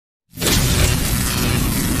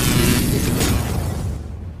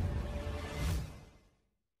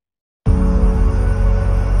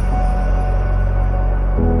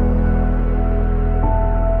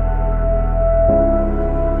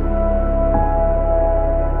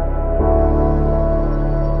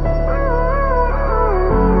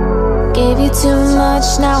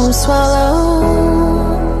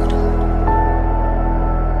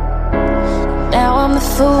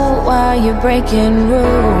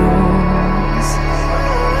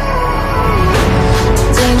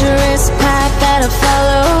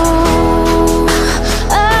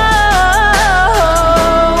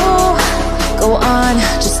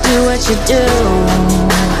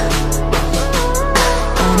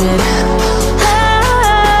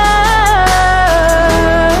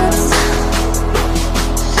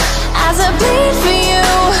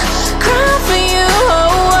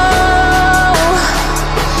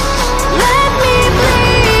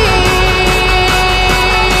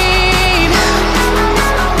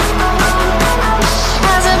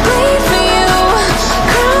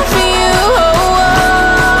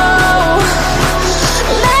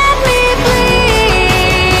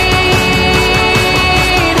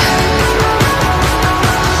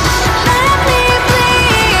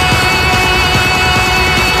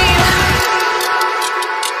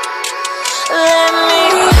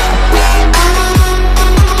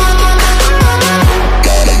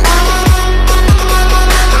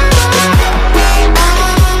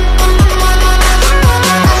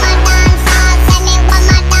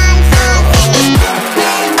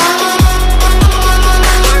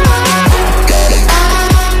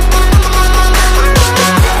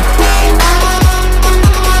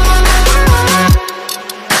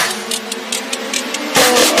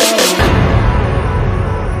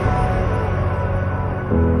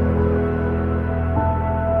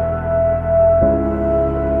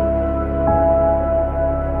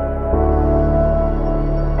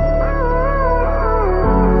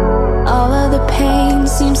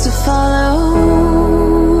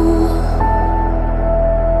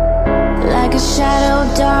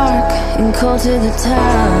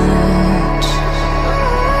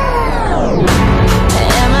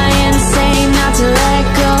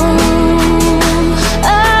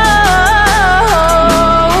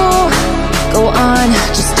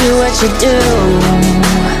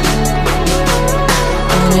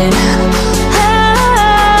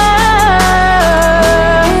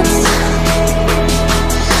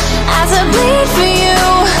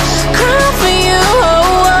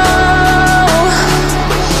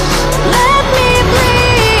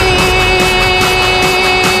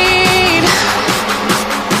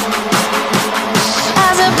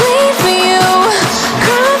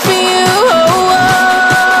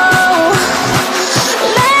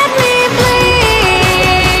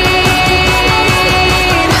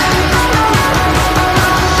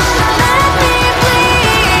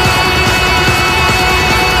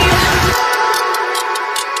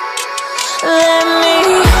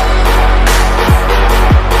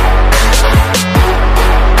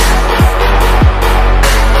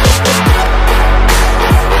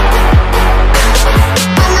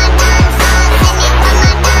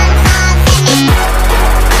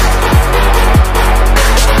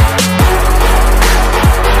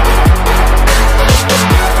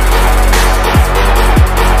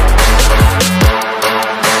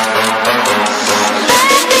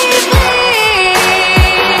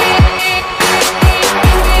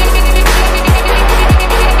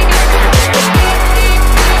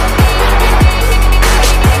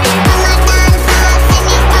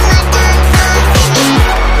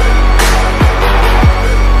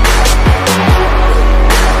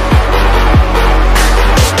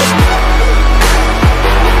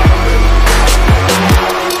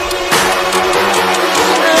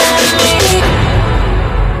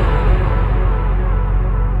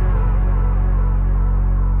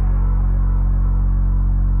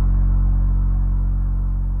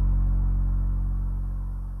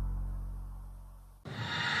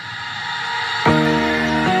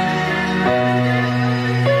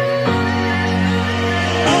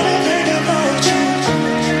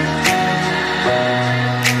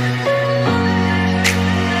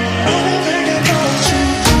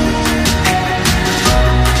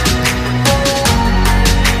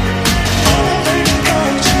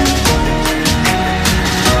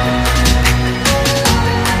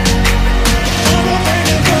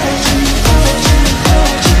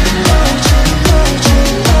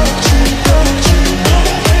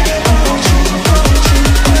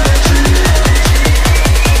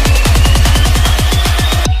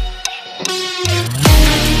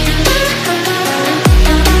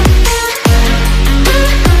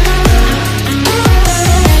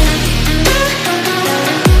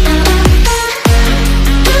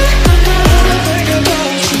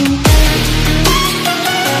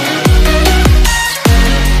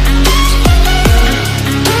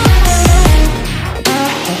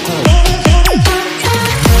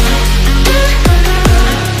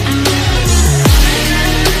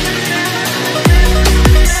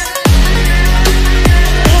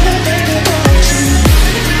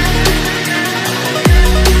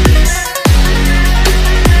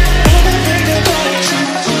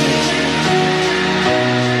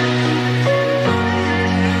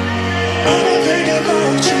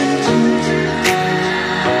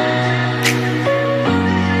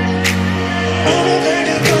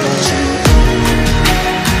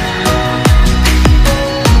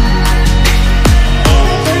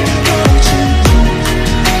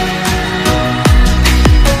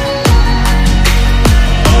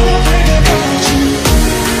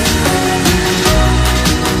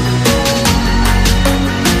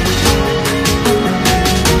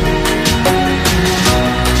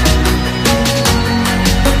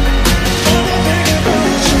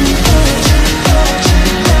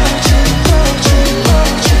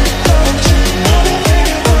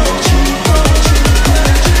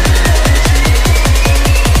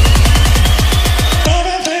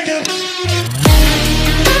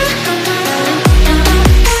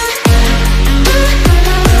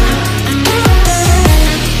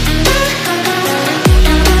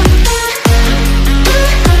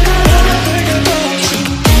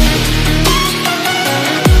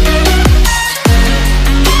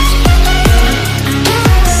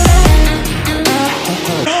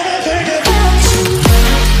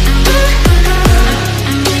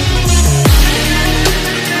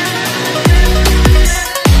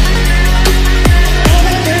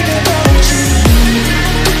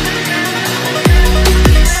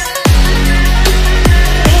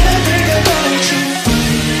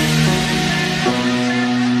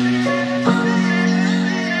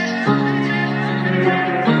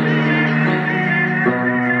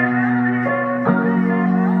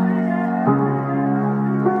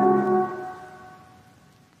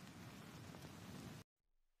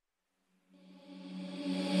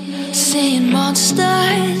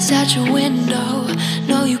monsters out your window.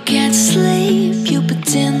 No, you can't sleep, you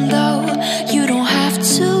pretend though. You don't have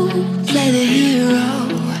to play the hero,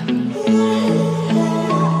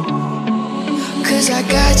 'cause I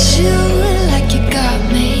got you like you got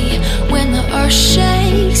me. When the earth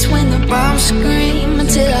shakes, when the bombs scream,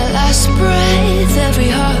 until our last breath,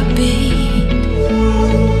 every heartbeat.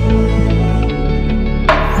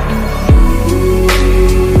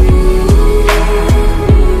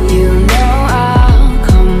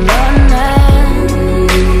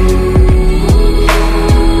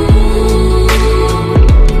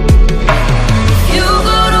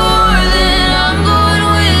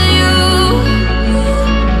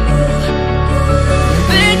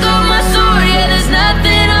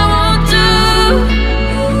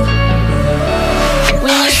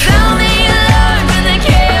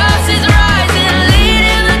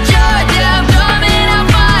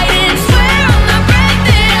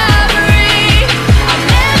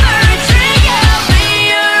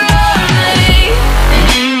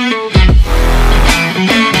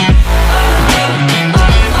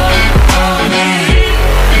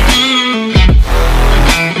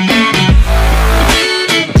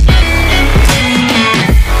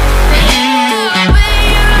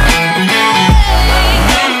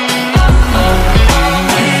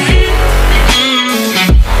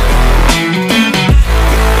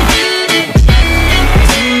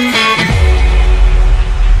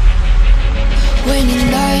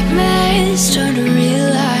 Turn to real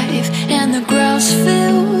life and the ground's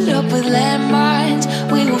filled up with landmines.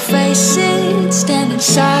 We will face it, standing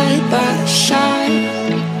side by side.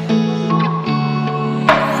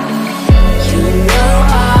 You know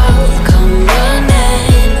I'll come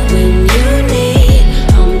running when you need.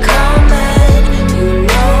 I'm coming. You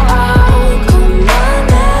know I'll come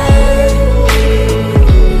running.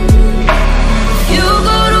 You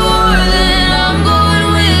go to war, then I'm going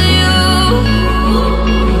with you.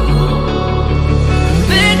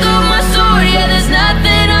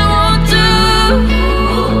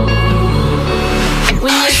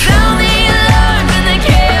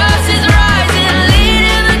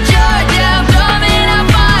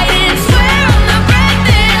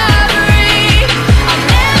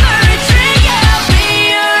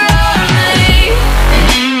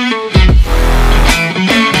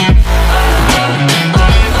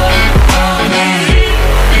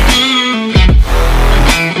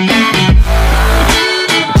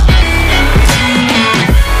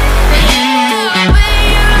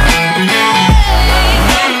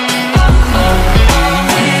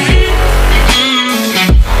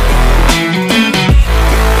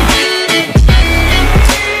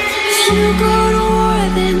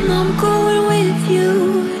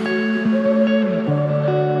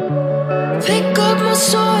 Pick up my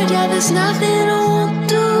sword, yeah, there's nothing I won't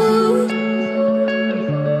do.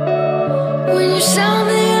 When you sound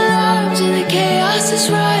the alarms and the chaos is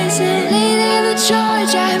rising, leading the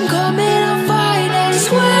charge, I'm coming, I'll fight. I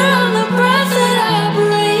swear on the breath that I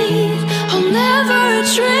breathe, I'll never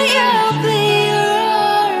retreat, yeah, I'll be your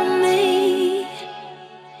army.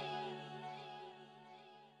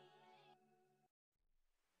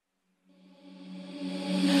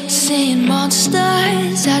 Seeing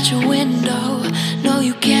monsters out your window. No,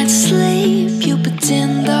 you can't sleep, you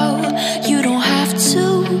pretend though. You don't have to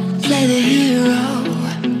play the hero,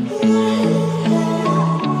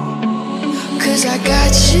 'cause I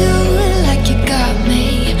got you like you got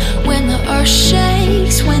me. When the earth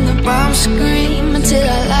shakes, when the bombs scream, until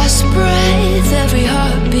our last breath, every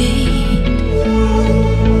heartbeat.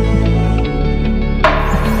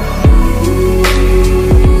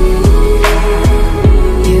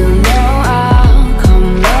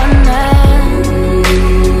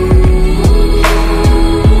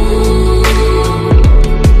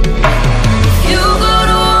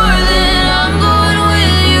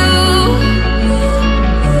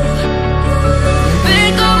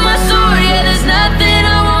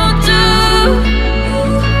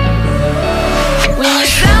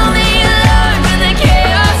 Tell me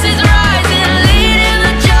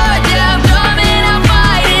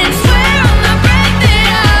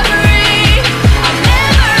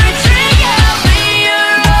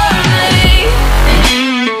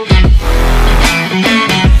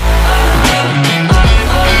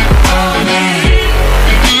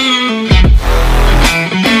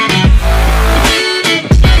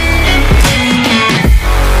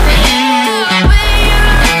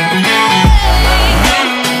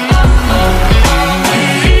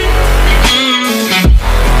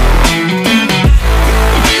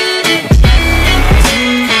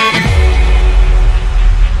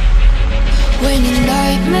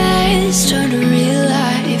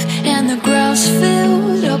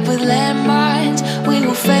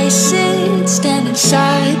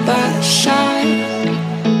side by side.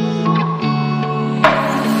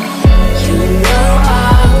 You know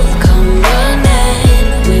I'll come running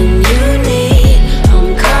when you need. I'm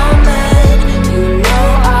coming. You know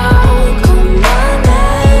I'll come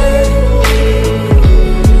running.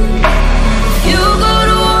 If you go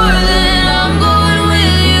to war, then I'm going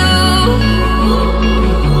with you.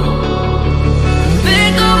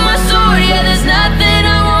 Pick up my sword, yeah, there's nothing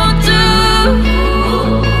I won't do.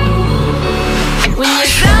 When you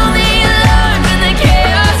sound the alarm and the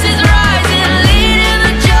chaos is rising, leading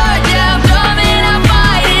the charge, yeah, I'm coming, I'm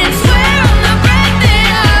fighting. Swear on the breath that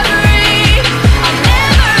I breathe, I'll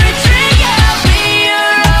never retreat, yeah, I'll be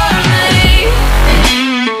your army.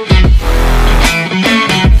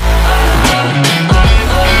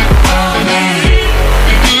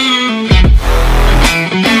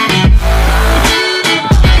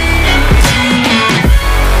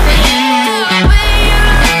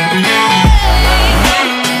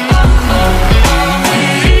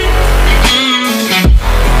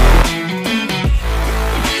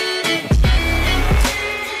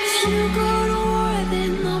 If you go to war,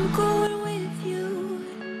 then I'm going with you.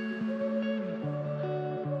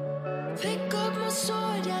 Pick up my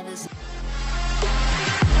sword, yeah, there's